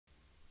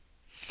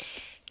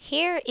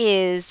Here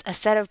is a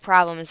set of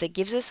problems that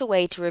gives us a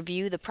way to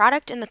review the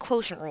product and the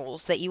quotient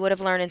rules that you would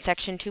have learned in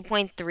section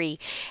 2.3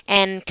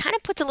 and kind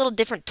of puts a little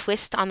different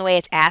twist on the way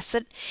it's asked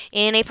it.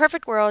 In a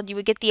perfect world, you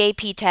would get the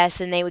AP test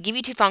and they would give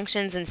you two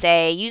functions and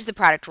say, use the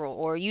product rule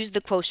or use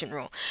the quotient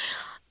rule.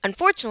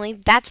 Unfortunately,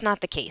 that's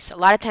not the case. A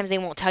lot of times they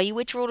won't tell you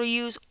which rule to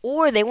use,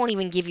 or they won't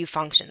even give you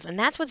functions. And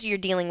that's what you're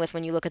dealing with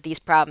when you look at these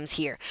problems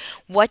here.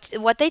 What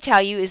they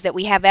tell you is that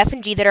we have f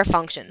and g that are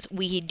functions.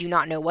 We do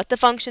not know what the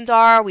functions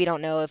are. We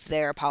don't know if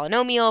they're a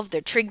polynomial, if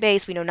they're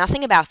trig-based. We know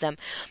nothing about them.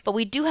 But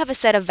we do have a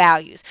set of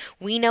values.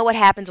 We know what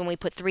happens when we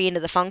put 3 into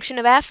the function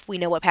of f. We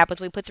know what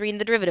happens when we put 3 into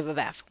the derivative of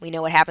f. We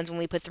know what happens when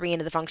we put 3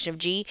 into the function of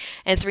g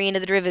and 3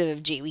 into the derivative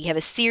of g. We have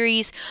a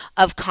series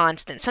of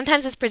constants.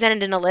 Sometimes it's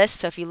presented in a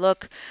list. So if you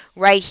look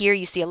right here,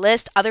 you see a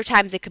list. Other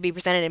times it could be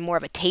presented in more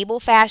of a table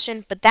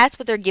fashion, but that's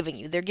what they're giving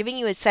you. They're giving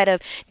you a set of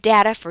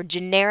data for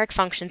generic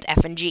functions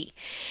f and g.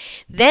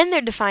 Then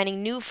they're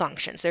defining new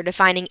functions. They're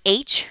defining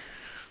h,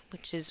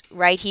 which is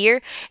right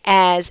here,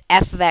 as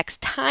f of x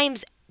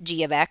times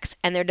g of x,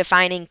 and they're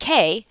defining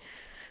k,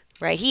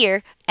 right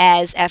here,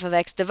 as f of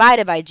x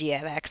divided by g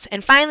of x.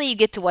 And finally, you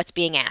get to what's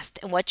being asked.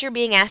 And what you're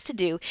being asked to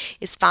do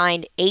is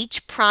find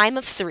h prime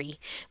of 3.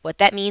 What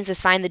that means is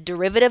find the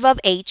derivative of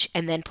h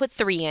and then put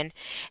 3 in,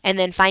 and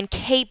then find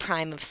k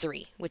prime of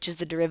 3, which is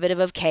the derivative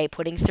of k,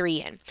 putting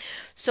 3 in.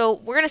 So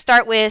we're going to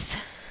start with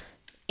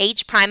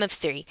h prime of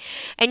 3.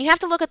 And you have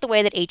to look at the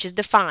way that h is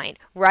defined.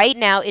 Right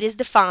now it is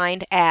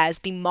defined as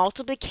the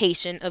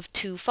multiplication of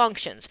two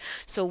functions.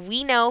 So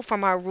we know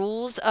from our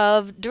rules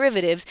of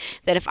derivatives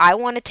that if I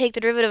want to take the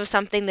derivative of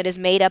something that is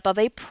made up of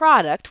a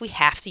product, we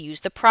have to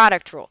use the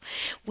product rule.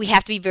 We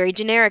have to be very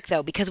generic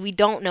though, because we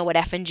don't know what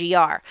f and g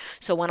are.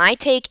 So when I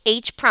take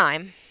h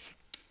prime,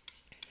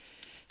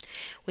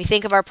 we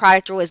think of our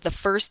product rule as the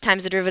first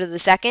times the derivative of the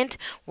second.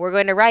 We're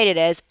going to write it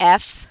as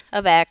f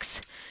of x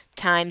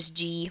times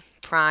g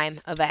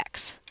prime of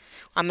x.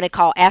 I'm going to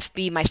call f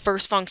be my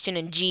first function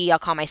and g I'll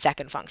call my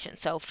second function.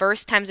 So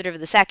first times the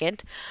derivative of the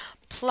second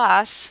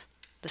plus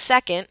the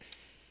second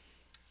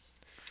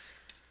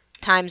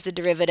times the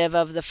derivative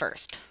of the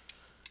first.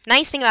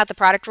 Nice thing about the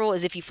product rule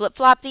is if you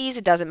flip-flop these,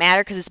 it doesn't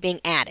matter because it's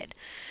being added.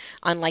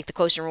 Unlike the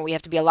quotient rule, we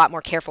have to be a lot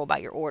more careful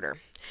about your order.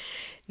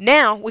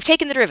 Now, we've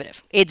taken the derivative.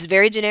 It's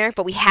very generic,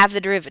 but we have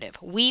the derivative.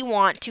 We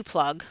want to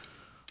plug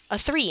a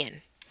 3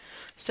 in.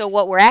 So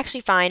what we're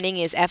actually finding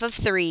is f of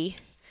 3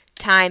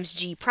 times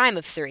g prime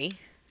of 3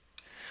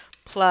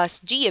 plus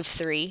g of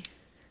 3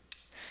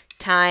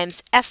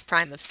 times f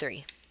prime of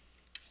 3.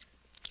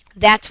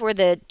 That's where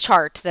the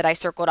chart that I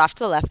circled off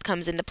to the left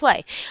comes into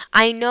play.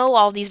 I know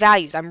all these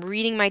values. I'm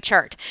reading my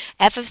chart.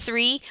 F of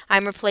 3,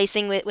 I'm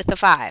replacing with a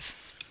 5.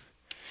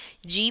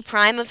 G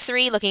prime of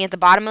 3, looking at the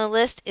bottom of the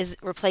list, is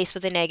replaced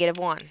with a negative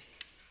 1.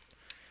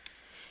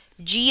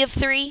 G of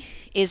 3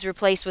 is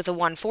replaced with a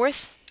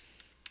 1/4.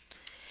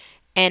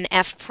 And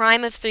f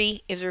prime of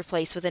 3 is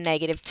replaced with a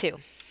negative 2.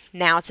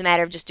 Now it's a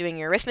matter of just doing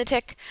your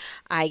arithmetic.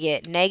 I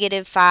get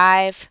negative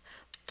 5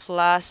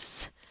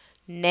 plus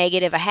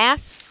negative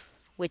 1/2,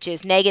 which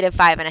is negative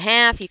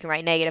 5.5. You can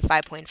write negative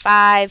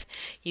 5.5.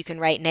 You can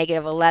write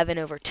negative 11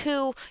 over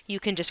 2. You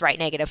can just write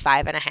negative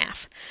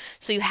 5.5.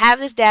 So you have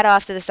this data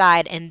off to the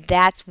side, and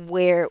that's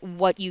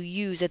what you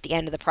use at the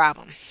end of the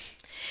problem.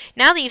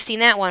 Now that you've seen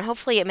that one,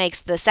 hopefully it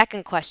makes the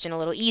second question a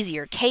little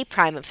easier. K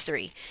prime of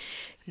 3.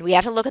 We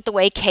have to look at the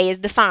way k is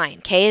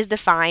defined. K is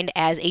defined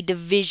as a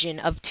division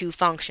of two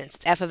functions.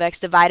 It's f of x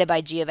divided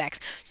by g of x.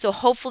 So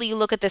hopefully you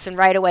look at this and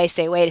right away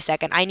say, wait a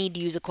second, I need to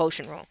use a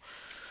quotient rule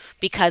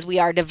because we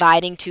are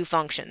dividing two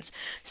functions.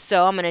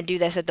 So I'm going to do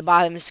this at the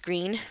bottom of the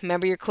screen.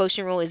 Remember, your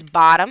quotient rule is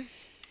bottom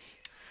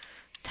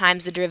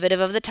times the derivative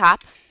of the top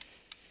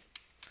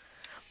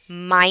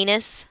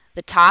minus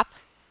the top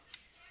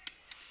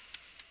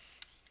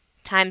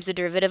times the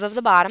derivative of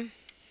the bottom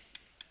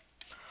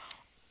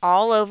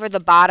all over the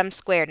bottom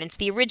squared. And it's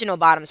the original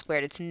bottom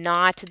squared. It's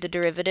not the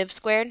derivative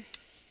squared.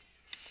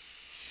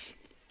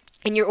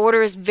 And your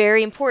order is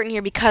very important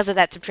here because of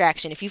that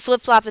subtraction. If you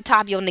flip-flop the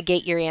top, you'll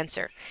negate your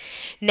answer.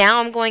 Now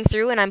I'm going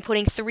through and I'm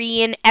putting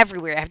 3 in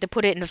everywhere. I have to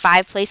put it in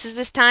 5 places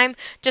this time.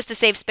 Just to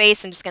save space,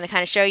 I'm just going to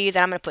kind of show you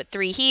that I'm going to put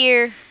 3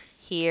 here,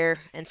 here,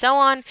 and so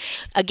on.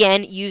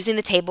 Again, using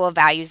the table of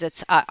values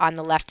that's on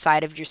the left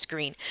side of your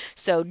screen.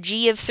 So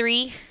g of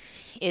 3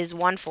 is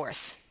 1/4.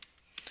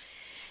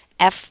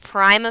 F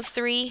prime of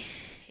 3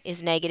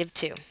 is negative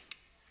 2.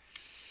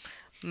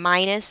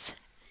 Minus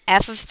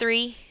f of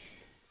 3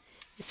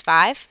 is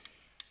 5.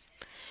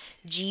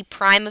 G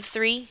prime of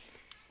 3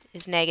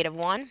 is negative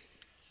 1.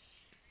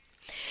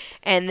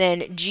 And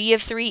then g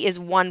of 3 is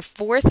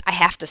 1/4. I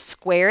have to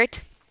square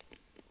it.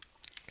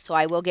 So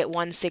I will get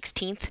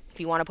 1/16 if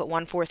you want to put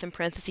 1/4 in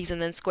parentheses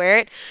and then square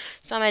it.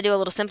 So I'm going to do a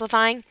little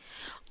simplifying.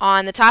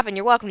 On the top, and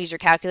you're welcome to use your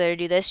calculator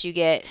to do this, you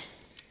get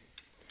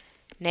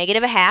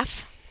negative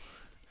 1/2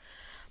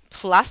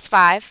 plus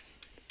 5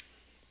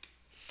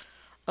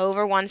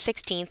 over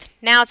 1/16.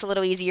 Now it's a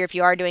little easier if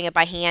you are doing it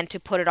by hand to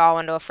put it all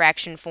into a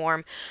fraction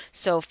form.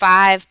 So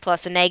 5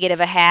 plus a negative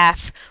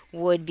 1/2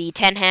 would be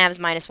 10 halves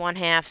minus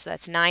 1/2, so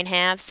that's 9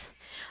 halves.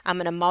 I'm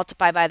going to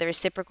multiply by the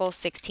reciprocal,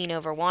 16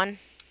 over 1.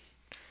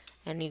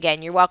 And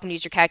again, you're welcome to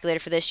use your calculator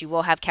for this. You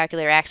will have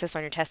calculator access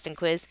on your test and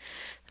quiz.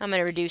 I'm going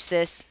to reduce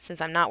this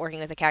since I'm not working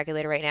with a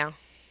calculator right now.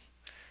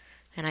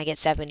 And I get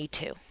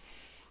 72.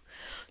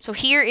 So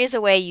here is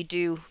a way you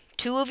do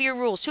two of your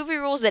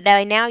rules that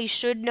by now you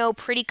should know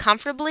pretty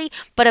comfortably,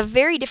 but a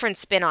very different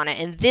spin on it.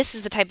 And this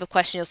is the type of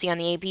question you'll see on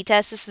the AP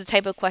test. This is the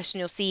type of question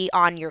you'll see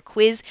on your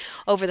quiz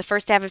over the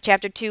first half of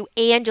Chapter 2,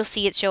 and you'll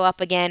see it show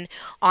up again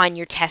on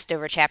your test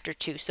over Chapter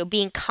 2. So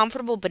being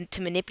comfortable but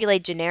to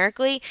manipulate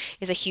generically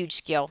is a huge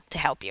skill to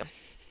help you.